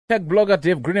Tech blogger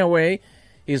Dave Greenway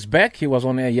is back. He was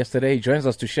on air yesterday. He joins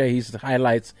us to share his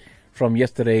highlights from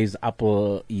yesterday's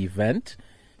Apple event.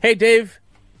 Hey, Dave.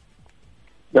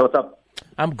 Yeah, what's up?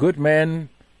 I'm good, man.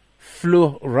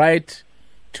 Flew right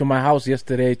to my house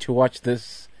yesterday to watch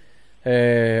this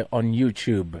on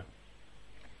YouTube.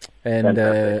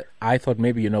 And I thought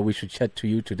maybe, we should chat to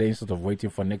you today instead of waiting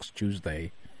for next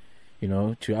Tuesday,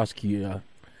 to ask you,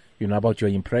 about your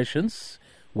impressions.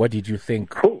 What did you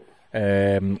think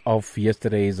of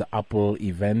yesterday's Apple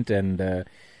event? And,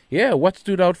 what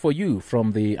stood out for you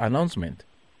from the announcement?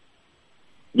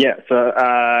 Yeah, so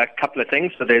a couple of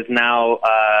things. So there's now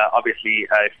obviously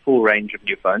a full range of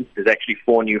new phones. There's actually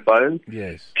 4 new phones.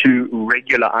 Yes. 2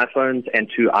 regular iPhones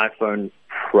and 2 iPhone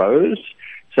Pros.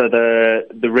 So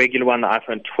the regular one, the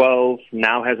iPhone 12,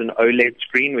 now has an OLED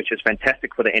screen, which is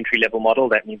fantastic for the entry-level model.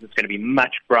 That means it's going to be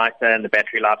much brighter and the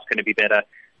battery life's going to be better.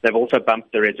 They've also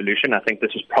bumped the resolution. I think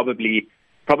this is probably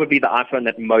the iPhone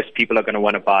that most people are going to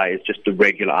want to buy is just the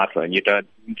regular iPhone.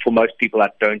 For most people, I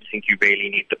don't think you really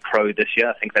need the Pro this year.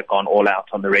 I think they've gone all out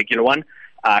on the regular one.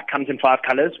 Comes in 5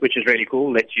 colors, which is really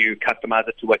cool. Lets you customize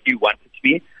it to what you want it to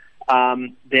be.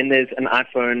 Then there's an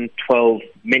iPhone 12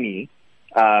 mini,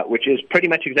 which is pretty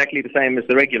much exactly the same as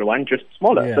the regular one, just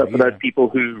smaller. So for those people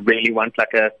who really want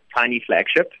like a tiny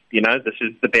flagship, this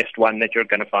is the best one that you're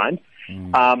going to find.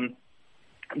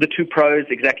 The 2 Pros,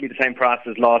 exactly the same price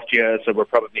as last year, so we're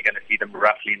probably going to see them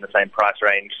roughly in the same price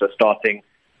range. So starting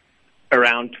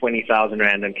around 20,000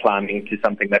 Rand and climbing to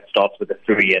something that starts with a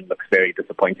 3 and looks very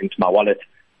disappointing to my wallet.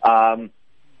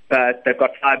 But they've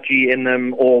got 5G in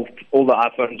them, all the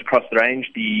iPhones across the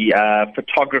range. The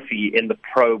photography in the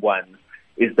Pro ones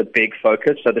is the big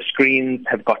focus. So the screens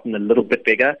have gotten a little bit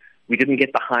bigger. We didn't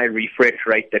get the high refresh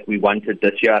rate that we wanted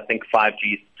this year. I think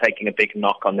 5G is taking a big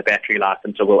knock on the battery life,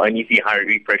 and so we'll only see higher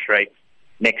refresh rates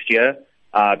next year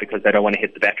because they don't want to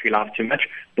hit the battery life too much.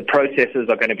 The processors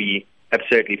are going to be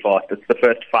absurdly fast. It's the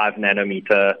first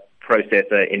 5-nanometer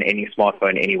processor in any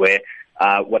smartphone anywhere.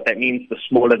 What that means, the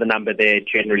smaller the number there,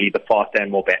 generally the faster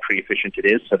and more battery efficient it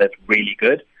is, so that's really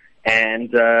good.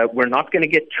 And we're not going to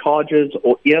get chargers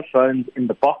or earphones in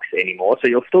the box anymore, so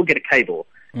you'll still get a cable.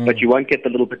 But you won't get the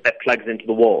little bit that plugs into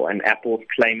the wall. And Apple's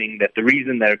claiming that the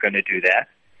reason they're going to do that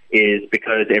is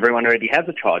because everyone already has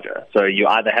a charger. So you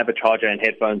either have a charger and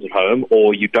headphones at home,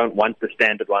 or you don't want the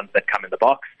standard ones that come in the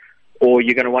box, or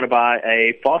you're going to want to buy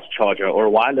a fast charger or a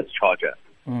wireless charger.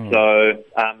 So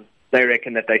they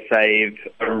reckon that they save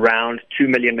around 2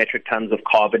 million metric tons of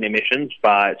carbon emissions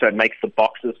so it makes the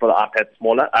boxes for the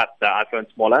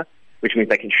iPhone smaller, which means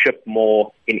they can ship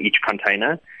more in each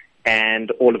container, and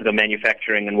all of the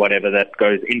manufacturing and whatever that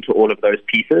goes into all of those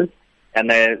pieces. And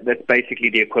that's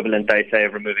basically the equivalent, they say,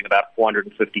 of removing about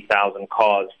 450,000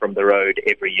 cars from the road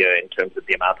every year in terms of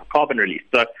the amount of carbon released.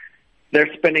 So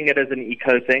they're spinning it as an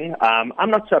eco thing. I'm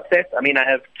not so upset. I mean, I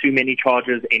have too many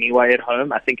chargers anyway at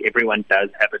home. I think everyone does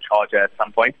have a charger at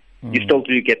some point. You still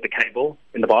do get the cable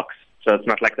in the box. So it's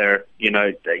not like your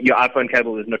iPhone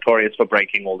cable is notorious for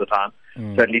breaking all the time.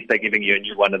 So at least they're giving you a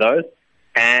new one of those.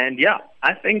 And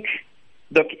I think,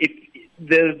 look, if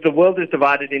the world is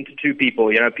divided into 2 people,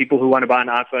 people who want to buy an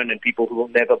iPhone and people who will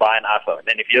never buy an iPhone.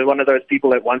 And if you're one of those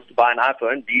people that wants to buy an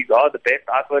iPhone, these are the best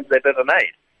iPhones they've ever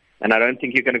made. And I don't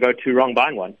think you're going to go too wrong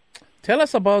buying one. Tell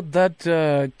us about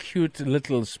that cute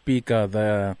little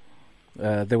speaker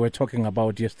they were talking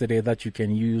about yesterday that you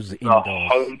can use indoors.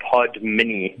 The HomePod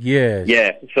Mini. Yes.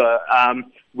 Yeah. So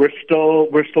we're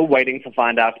still waiting to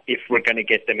find out if we're going to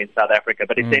get them in South Africa.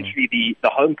 But essentially, the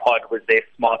HomePod was their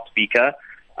smart speaker,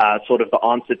 sort of the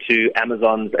answer to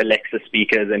Amazon's Alexa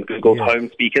speakers and Google's Home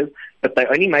speakers. But they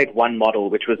only made one model,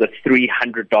 which was a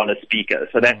 $300 speaker.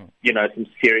 So that's some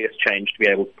serious change to be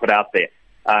able to put out there.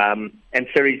 And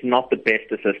Siri's not the best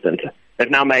assistant.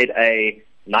 They've now made a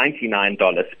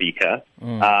 $99 speaker,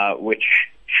 which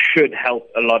should help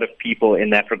a lot of people in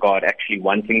that regard actually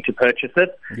wanting to purchase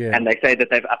it. And they say that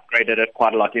they've upgraded it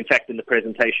quite a lot. In fact, in the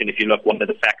presentation, if you look, one of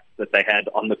the facts that they had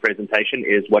on the presentation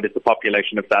is what is the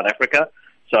population of South Africa.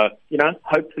 So,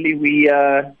 hopefully we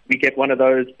get one of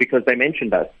those because they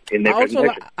mentioned us in their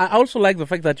presentation. I also like the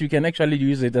fact that you can actually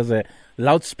use it as a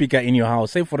loudspeaker in your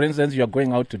house. Say, for instance, you're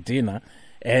going out to dinner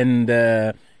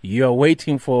and you're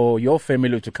waiting for your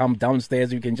family to come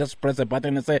downstairs. You can just press a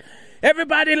button and say,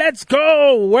 "Everybody, let's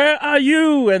go. Where are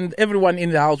you?" And everyone in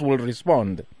the house will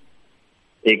respond.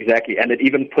 Exactly. And it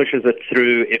even pushes it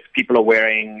through if people are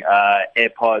wearing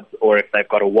AirPods or if they've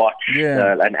got a watch,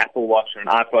 an Apple Watch or an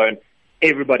iPhone.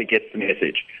 Everybody gets the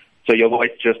message. So your voice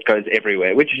just goes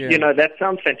everywhere, which, that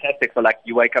sounds fantastic. So, like,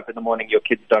 you wake up in the morning, your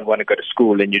kids don't want to go to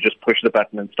school, and you just push the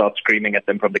button and start screaming at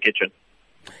them from the kitchen.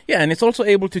 Yeah, and it's also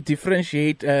able to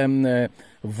differentiate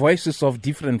voices of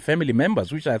different family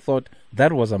members, which I thought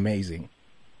that was amazing.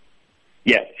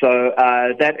 Yeah, so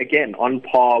that, again, on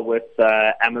par with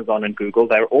Amazon and Google,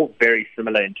 they're all very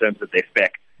similar in terms of their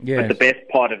spec. Yes. But the best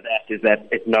part of that is that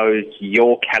it knows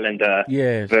your calendar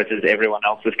Yes. versus everyone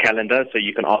else's calendar, so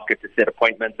you can ask it to set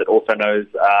appointments. It also knows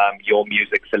your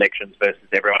music selections versus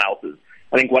everyone else's.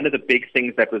 I think one of the big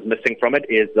things that was missing from it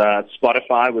is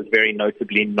Spotify was very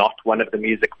notably not one of the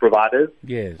music providers.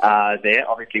 Yes. They're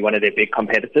obviously one of their big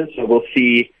competitors, so we'll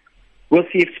see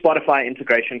if Spotify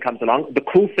integration comes along. The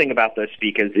cool thing about those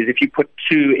speakers is if you put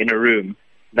two in a room,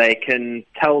 they can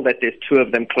tell that there's two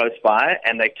of them close by,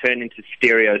 and they turn into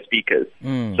stereo speakers.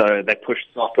 So they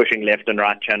start pushing left and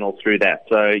right channels through that.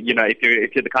 So, if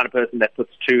you're the kind of person that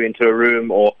puts two into a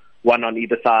room or one on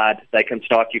either side,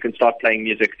 you can start playing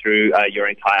music through your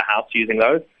entire house using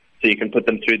those. So you can put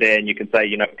them through there, and you can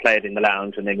say, play it in the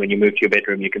lounge, and then when you move to your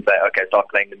bedroom, you can say, okay, start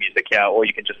playing the music here, or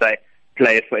you can just say,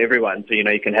 play it for everyone. So,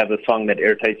 you can have a song that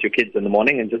irritates your kids in the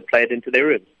morning and just play it into their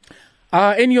rooms.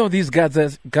 Are any of these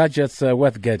gadgets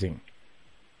worth getting?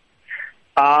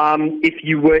 If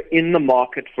you were in the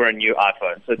market for a new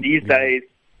iPhone. So these days,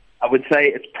 I would say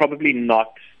it's probably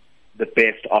not the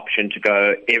best option to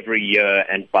go every year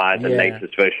and buy the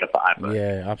latest version of the iPhone.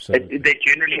 Yeah, absolutely. They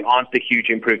generally aren't the huge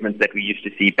improvements that we used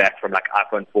to see back from like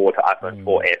iPhone 4 to iPhone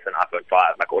 4S and iPhone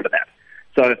 5, like all of that.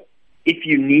 So if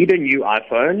you need a new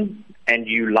iPhone and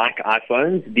you like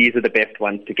iPhones, these are the best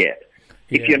ones to get.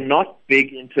 If you're not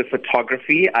big into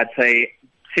photography, I'd say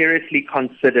seriously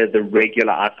consider the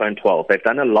regular iPhone 12. They've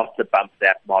done a lot to bump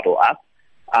that model up.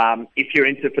 If you're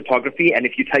into photography and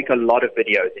if you take a lot of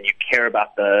videos and you care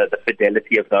about the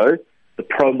fidelity of those, the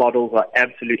Pro models are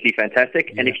absolutely fantastic.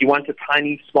 Yeah. And if you want a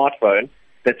tiny smartphone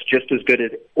that's just as good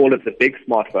as all of the big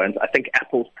smartphones, I think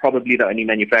Apple's probably the only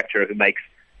manufacturer who makes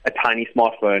a tiny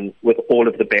smartphone with all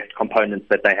of the best components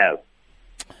that they have.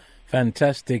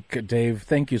 Fantastic, Dave.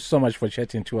 Thank you so much for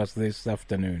chatting to us this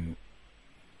afternoon.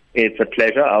 It's a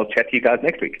pleasure. I'll chat to you guys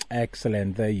next week.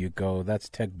 Excellent. There you go. That's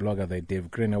tech blogger Dave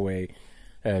Greenway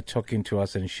talking to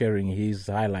us and sharing his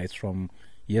highlights from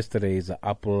yesterday's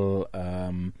Apple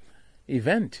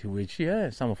event, which,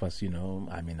 some of us,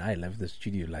 I left the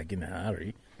studio like in a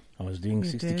hurry. I was doing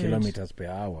 60 kilometers per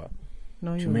hour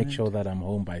to make sure that I'm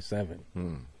home by 7.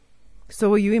 So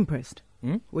were you impressed?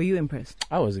 Were you impressed?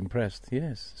 I was impressed,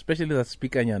 yes. Especially that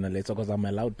speaker because I'm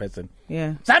a loud person.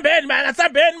 Yeah. Sabin,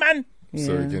 man! Yeah.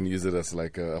 So you can use it as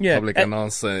like a public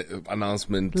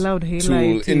announcement loud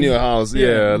tool in your house.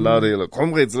 Yeah, loud halo.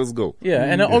 Comrades, let's go. Yeah,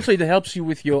 and also it helps you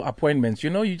with your appointments.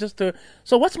 You just,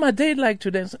 so what's my day like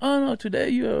today? So, no, today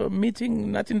you're meeting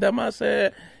Natin Damas.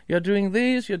 You're doing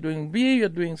this, you're doing B, you're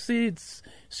doing C. It's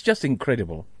just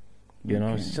incredible.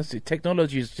 It's just,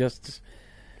 technology is just...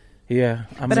 Yeah,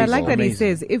 amazing. But I like that he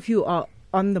says if you are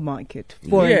on the market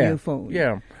for a new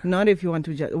phone, not if you want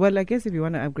to just. Well, I guess if you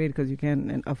want to upgrade because you can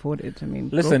and afford it.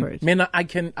 Listen, go for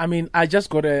it. I just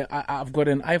got I've got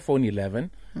an iPhone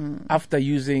 11 after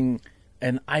using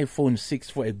an iPhone 6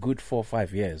 for a good 4 or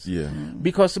 5 years. Yeah,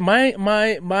 because my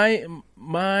I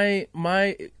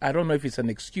don't know if it's an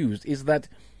excuse, is that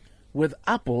with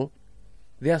Apple,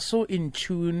 they are so in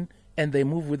tune and they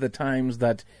move with the times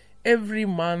that every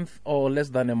month or less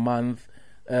than a month,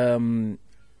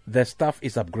 the stuff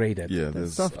is upgraded. Yeah,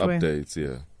 there's updates,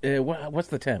 what's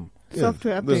the term?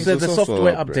 Software update. The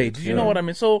software update. Do you know what I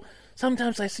mean? So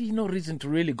sometimes I see no reason to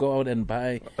really go out and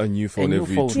buy a new phone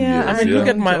every 2 years. Look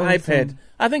at my iPad.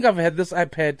 I think I've had this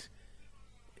iPad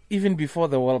even before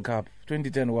the World Cup,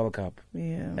 2010 World Cup.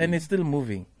 Yeah. And it's still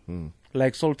moving,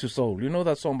 like Soul to Soul. You know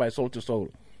that song by Soul to Soul?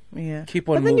 Yeah. Keep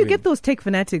on but then moving. You get those tech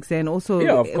fanatics and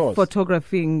also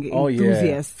photographing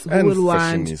enthusiasts who and will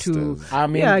want to.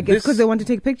 I guess because they want to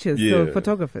take pictures. So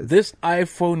photographers. This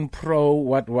iPhone Pro,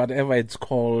 whatever it's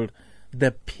called,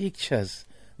 the pictures,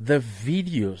 the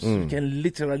videos, you can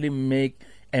literally make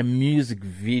a music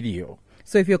video.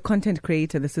 So if you're a content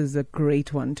creator, this is a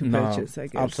great one to purchase, I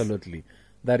guess. Absolutely.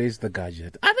 That is the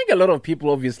gadget. I think a lot of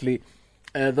people, obviously,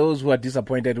 those who are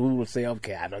disappointed, who will say,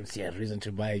 okay, I don't see a reason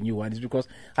to buy a new one, is because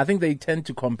I think they tend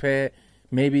to compare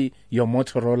maybe your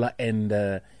Motorola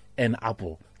and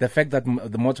Apple. The fact that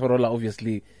the Motorola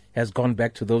obviously has gone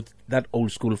back to that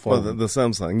old school phone. The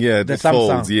Samsung, the Samsung.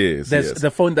 Folds, yes.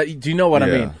 The phone that, do you know what I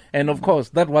mean? And of course,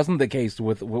 that wasn't the case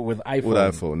with iPhone. With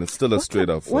iPhone, it's still a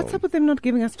straight-up phone. What's up with them not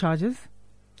giving us chargers?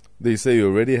 They say you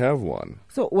already have one.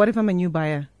 So what if I'm a new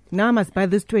buyer? Now I must buy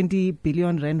this 20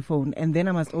 billion rand phone, and then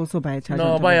I must also buy a charger.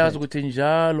 No, bayazi ukuthi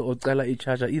njalo ocela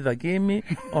i-charger either kimi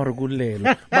or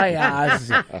kulela.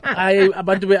 Bayazi.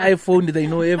 Abantu be-iPhone, they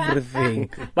know everything.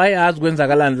 Bayazi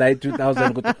kwenzakalani la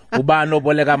 2000 ukuthi ubani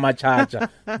oboleka ama-charger.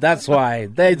 That's why.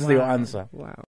 That's the answer. Wow.